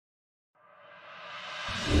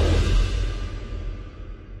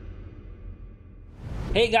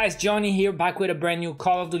Hey guys, Johnny here, back with a brand new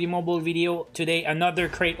Call of Duty Mobile video. Today, another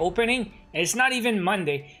crate opening. It's not even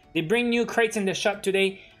Monday. They bring new crates in the shop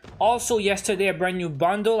today. Also, yesterday, a brand new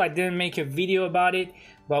bundle. I didn't make a video about it,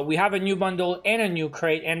 but we have a new bundle and a new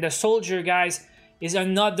crate. And the soldier, guys, is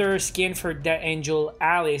another skin for Death Angel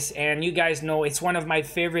Alice. And you guys know it's one of my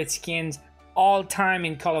favorite skins all time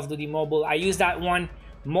in Call of Duty Mobile. I use that one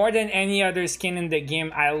more than any other skin in the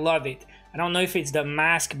game. I love it. I don't know if it's the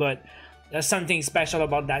mask, but there's something special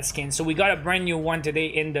about that skin. So we got a brand new one today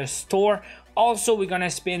in the store. Also, we're gonna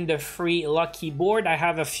spin the free lucky board. I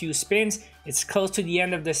have a few spins. It's close to the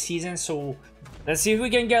end of the season, so let's see if we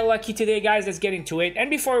can get lucky today, guys. Let's get into it. And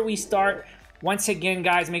before we start, once again,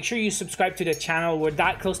 guys, make sure you subscribe to the channel. We're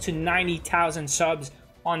that close to 90,000 subs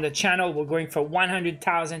on the channel. We're going for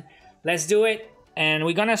 100,000. Let's do it. And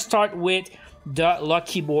we're gonna start with the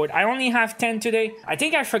lucky board. I only have 10 today. I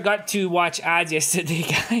think I forgot to watch ads yesterday,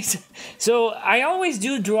 guys. So I always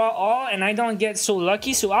do draw all and I don't get so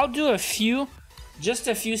lucky. So I'll do a few, just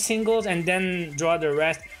a few singles and then draw the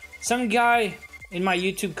rest. Some guy in my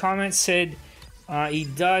YouTube comments said he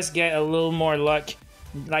does get a little more luck,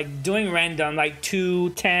 like doing random, like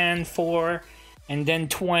 2, 10, 4, and then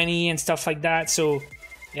 20 and stuff like that. So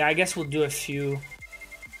yeah, I guess we'll do a few.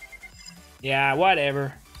 Yeah,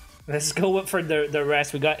 whatever. Let's go for the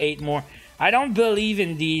rest. We got 8 more. I don't believe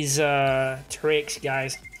in these tricks,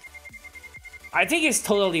 guys. I think it's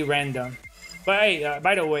totally random. But hey,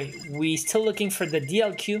 by the way, we still looking for the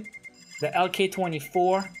DLQ, the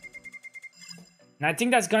LK24. And I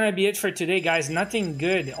think that's gonna be it for today, guys. Nothing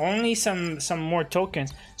good. Only some more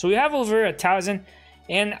tokens. So we have over 1,000.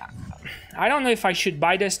 And I don't know if I should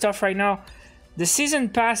buy this stuff right now. The season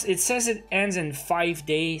pass, it says it ends in 5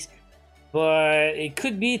 days. But it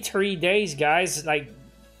could be 3 days, guys. Like,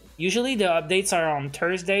 usually the updates are on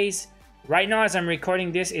Thursdays. Right now, as I'm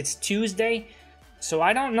recording this, it's Tuesday. So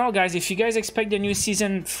I don't know, guys. If you guys expect the new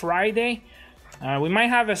season Friday, we might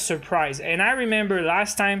have a surprise. And I remember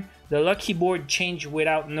last time, the lucky board changed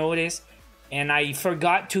without notice. And I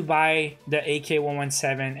forgot to buy the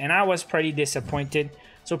AK-117. And I was pretty disappointed.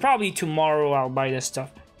 So probably tomorrow I'll buy this stuff.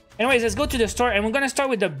 Anyways, let's go to the store. And we're going to start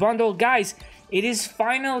with the bundle. Guys, it is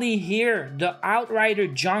finally here, the Outrider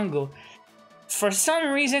Jungle. For some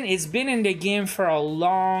reason, it's been in the game for a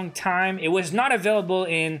long time. It was not available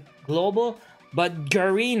in Global, but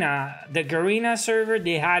Garena, the Garena server,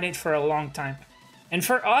 they had it for a long time. And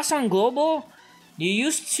for us on Global, you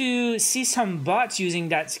used to see some bots using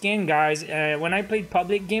that skin, guys. When I played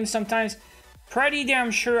public games sometimes, pretty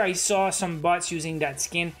damn sure I saw some bots using that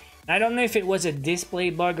skin. I don't know if it was a display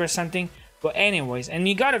bug or something. But anyways, and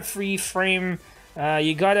you got a free frame,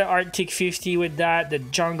 you got an Arctic 50 with that, the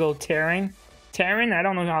Jungle Terran, I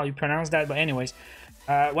don't know how you pronounce that, but anyways,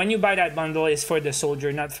 when you buy that bundle, it's for the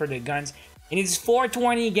soldier, not for the guns. And it's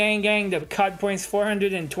 420 gang, the COD points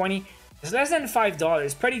 420, it's less than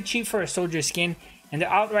 $5, pretty cheap for a soldier skin, and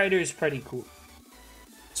the Outrider is pretty cool.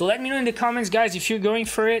 So let me know in the comments, guys, if you're going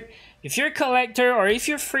for it, if you're a collector, or if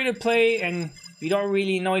you're free to play, and you don't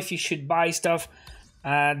really know if you should buy stuff.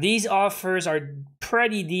 These offers are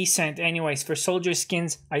pretty decent anyways. For soldier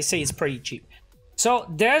skins, I say it's pretty cheap. So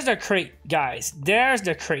there's the crate, guys. There's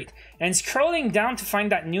the crate. And scrolling down to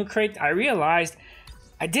find that new crate, I realized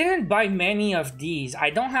I didn't buy many of these. I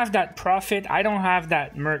don't have that Prophet. I don't have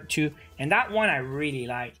that Merc 2. And that one I really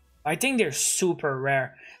like. I think they're super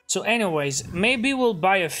rare. So anyways, maybe we'll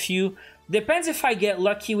buy a few. Depends if I get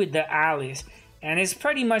lucky with the Alice. And it's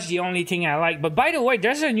pretty much the only thing I like. But by the way,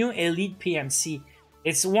 there's a new Elite PMC.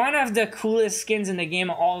 It's one of the coolest skins in the game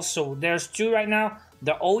also. There's 2 right now.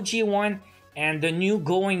 The OG one and the new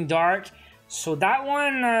Going Dark. So that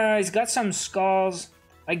one has got some skulls.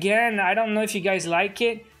 Again, I don't know if you guys like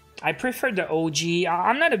it. I prefer the OG.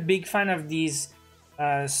 I'm not a big fan of these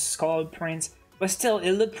skull prints. But still,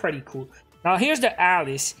 it looked pretty cool. Now here's the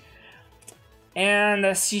Alice.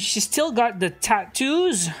 And she still got the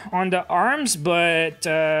tattoos on the arms, but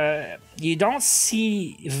you don't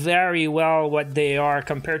see very well what they are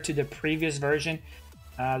compared to the previous version.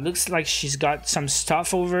 Looks like she's got some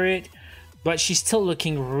stuff over it, but she's still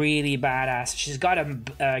looking really badass. She's got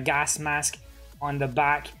a gas mask on the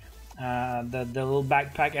back, the little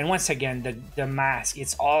backpack, and once again, the mask.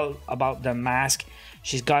 It's all about the mask.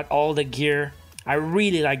 She's got all the gear. I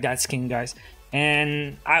really like that skin, guys,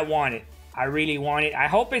 and I want it. I really want it. I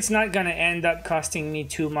hope it's not gonna end up costing me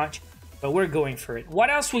too much, but we're going for it. What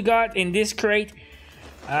else we got in this crate?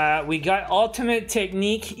 We got Ultimate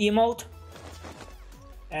Technique emote.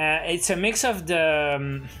 It's a mix of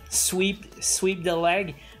the sweep the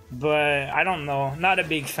leg, but I don't know. Not a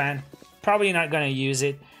big fan. Probably not gonna use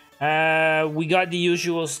it. We got the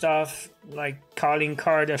usual stuff. like calling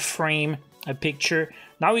card, a frame, a picture.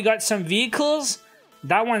 Now we got some vehicles.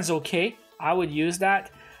 That one's okay. I would use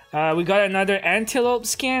that. We got another antelope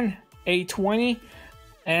skin, A20.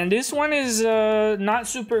 And this one is not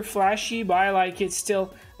super flashy, but I like it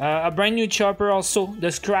still. A brand new chopper also,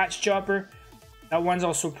 the scratch chopper. That one's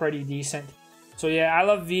also pretty decent. So yeah, I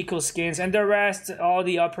love vehicle skins. And the rest, all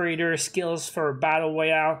the operator skills for Battle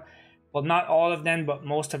Royale. Well, not all of them, but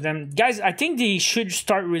most of them. Guys, I think they should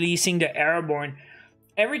start releasing the airborne.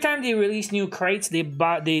 Every time they release new crates, they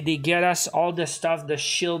get us all the stuff, the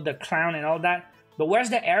shield, the clown, and all that. But where's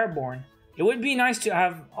the airborne? It would be nice to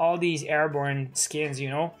have all these airborne skins, you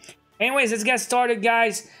know? Anyways, let's get started,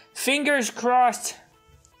 guys. Fingers crossed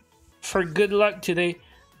for good luck today.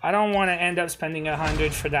 I don't want to end up spending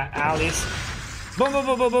 100 for that Alice. Boom, boom,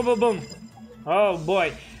 boom, boom, boom, boom, boom. Oh,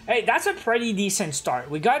 boy. Hey, that's a pretty decent start.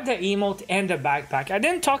 We got the emote and the backpack. I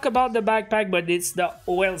didn't talk about the backpack, but it's the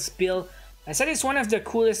oil spill. I said it's one of the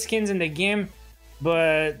coolest skins in the game,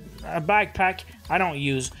 but a backpack I don't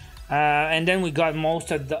use. And then we got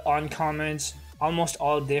most of the uncommons, almost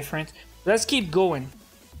all different. Let's keep going.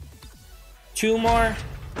 2 more,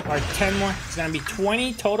 or 10 more. It's gonna be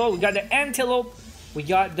 20 total. We got the antelope, we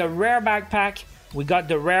got the rare backpack, we got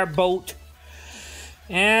the rare boat,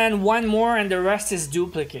 and 1 more, and the rest is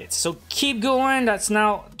duplicates. So keep going. That's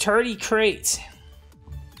now 30 crates.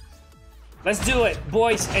 Let's do it,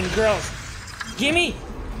 boys and girls. Gimme!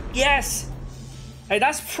 Yes! Hey,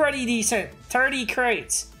 that's pretty decent. 30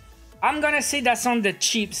 crates. I'm gonna say that's on the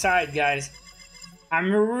cheap side, guys.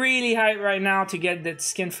 I'm really hyped right now to get that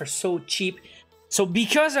skin for so cheap. So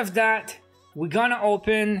because of that, we're gonna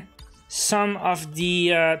open some of the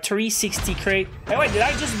 360 crate. Hey, wait, did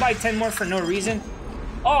I just buy 10 more for no reason?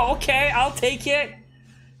 Oh, okay, I'll take it.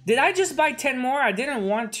 Did I just buy 10 more? I didn't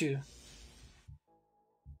want to.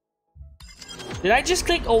 Did I just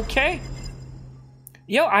click OK?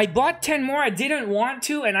 Yo, I bought 10 more. I didn't want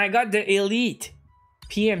to, and I got the Elite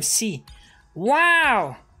PMC.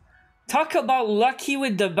 Wow! Talk about lucky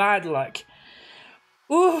with the bad luck.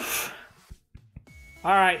 Oof.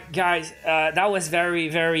 Alright, guys. That was very,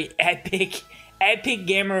 very epic. Epic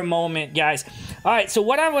gamer moment, guys. Alright, so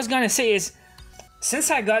what I was gonna say is,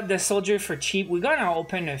 since I got the soldier for cheap, we're gonna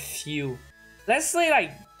open a few. Let's say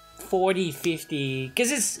like 40, 50,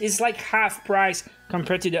 because it's like half price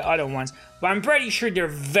compared to the other ones. But I'm pretty sure they're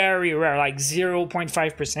very rare, like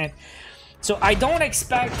 0.5%. So I don't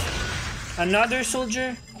expect another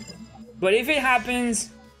soldier, but if it happens,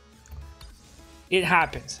 it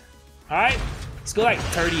happens. Alright? Let's go like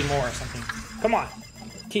 30 more or something. Come on.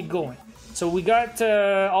 Keep going. So we got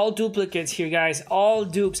all duplicates here, guys. All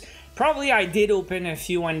dupes. Probably I did open a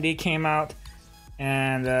few when they came out,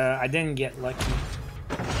 and I didn't get lucky.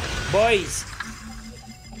 Boys,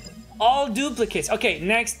 all duplicates. Okay,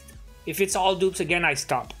 next, if it's all dupes again, I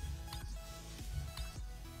stop.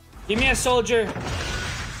 Give me a soldier.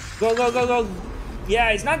 Go, go, go, go. Yeah,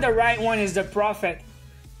 it's not the right one, it's the prophet.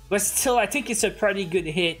 But still, I think it's a pretty good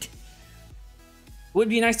hit. Would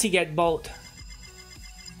be nice to get both.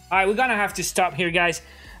 Alright, we're gonna have to stop here, guys.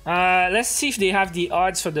 Let's see if they have the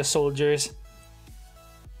odds for the soldiers.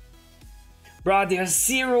 Bro, they're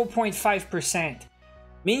 0.5%.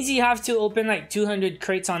 Means you have to open like 200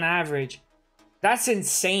 crates on average. That's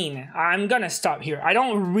insane. I'm gonna stop here. I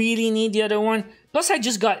don't really need the other one. Plus, I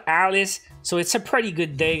just got Alice, so it's a pretty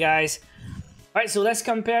good day, guys. Alright, so let's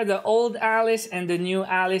compare the old Alice and the new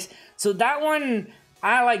Alice. So that one,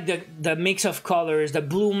 I like the mix of colors. The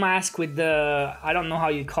blue mask with the, I don't know how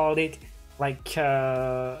you called it. Like,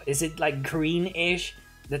 is it like greenish?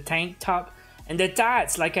 The tank top. And the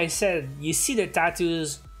tats, like I said, you see the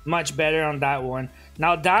tattoos much better on that one.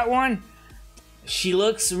 Now that one, she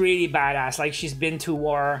looks really badass. Like she's been to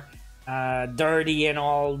war, dirty and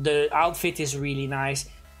all. The outfit is really nice.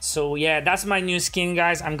 So yeah, that's my new skin,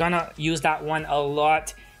 guys. I'm gonna use that one a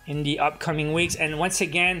lot in the upcoming weeks. And once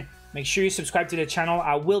again, make sure you subscribe to the channel.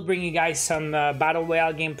 I will bring you guys some Battle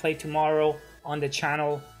Royale gameplay tomorrow on the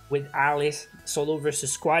channel with Alice, solo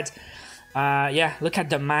versus squads. Yeah, look at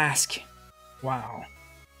the mask. Wow.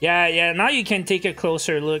 Yeah, now you can take a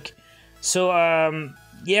closer look. So,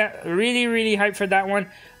 yeah, really hyped for that one.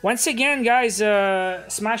 Once again, guys,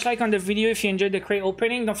 smash like on the video if you enjoyed the crate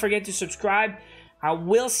opening. Don't forget to subscribe. I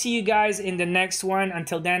will see you guys in the next one.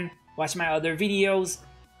 Until then, watch my other videos.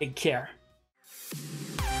 Take care.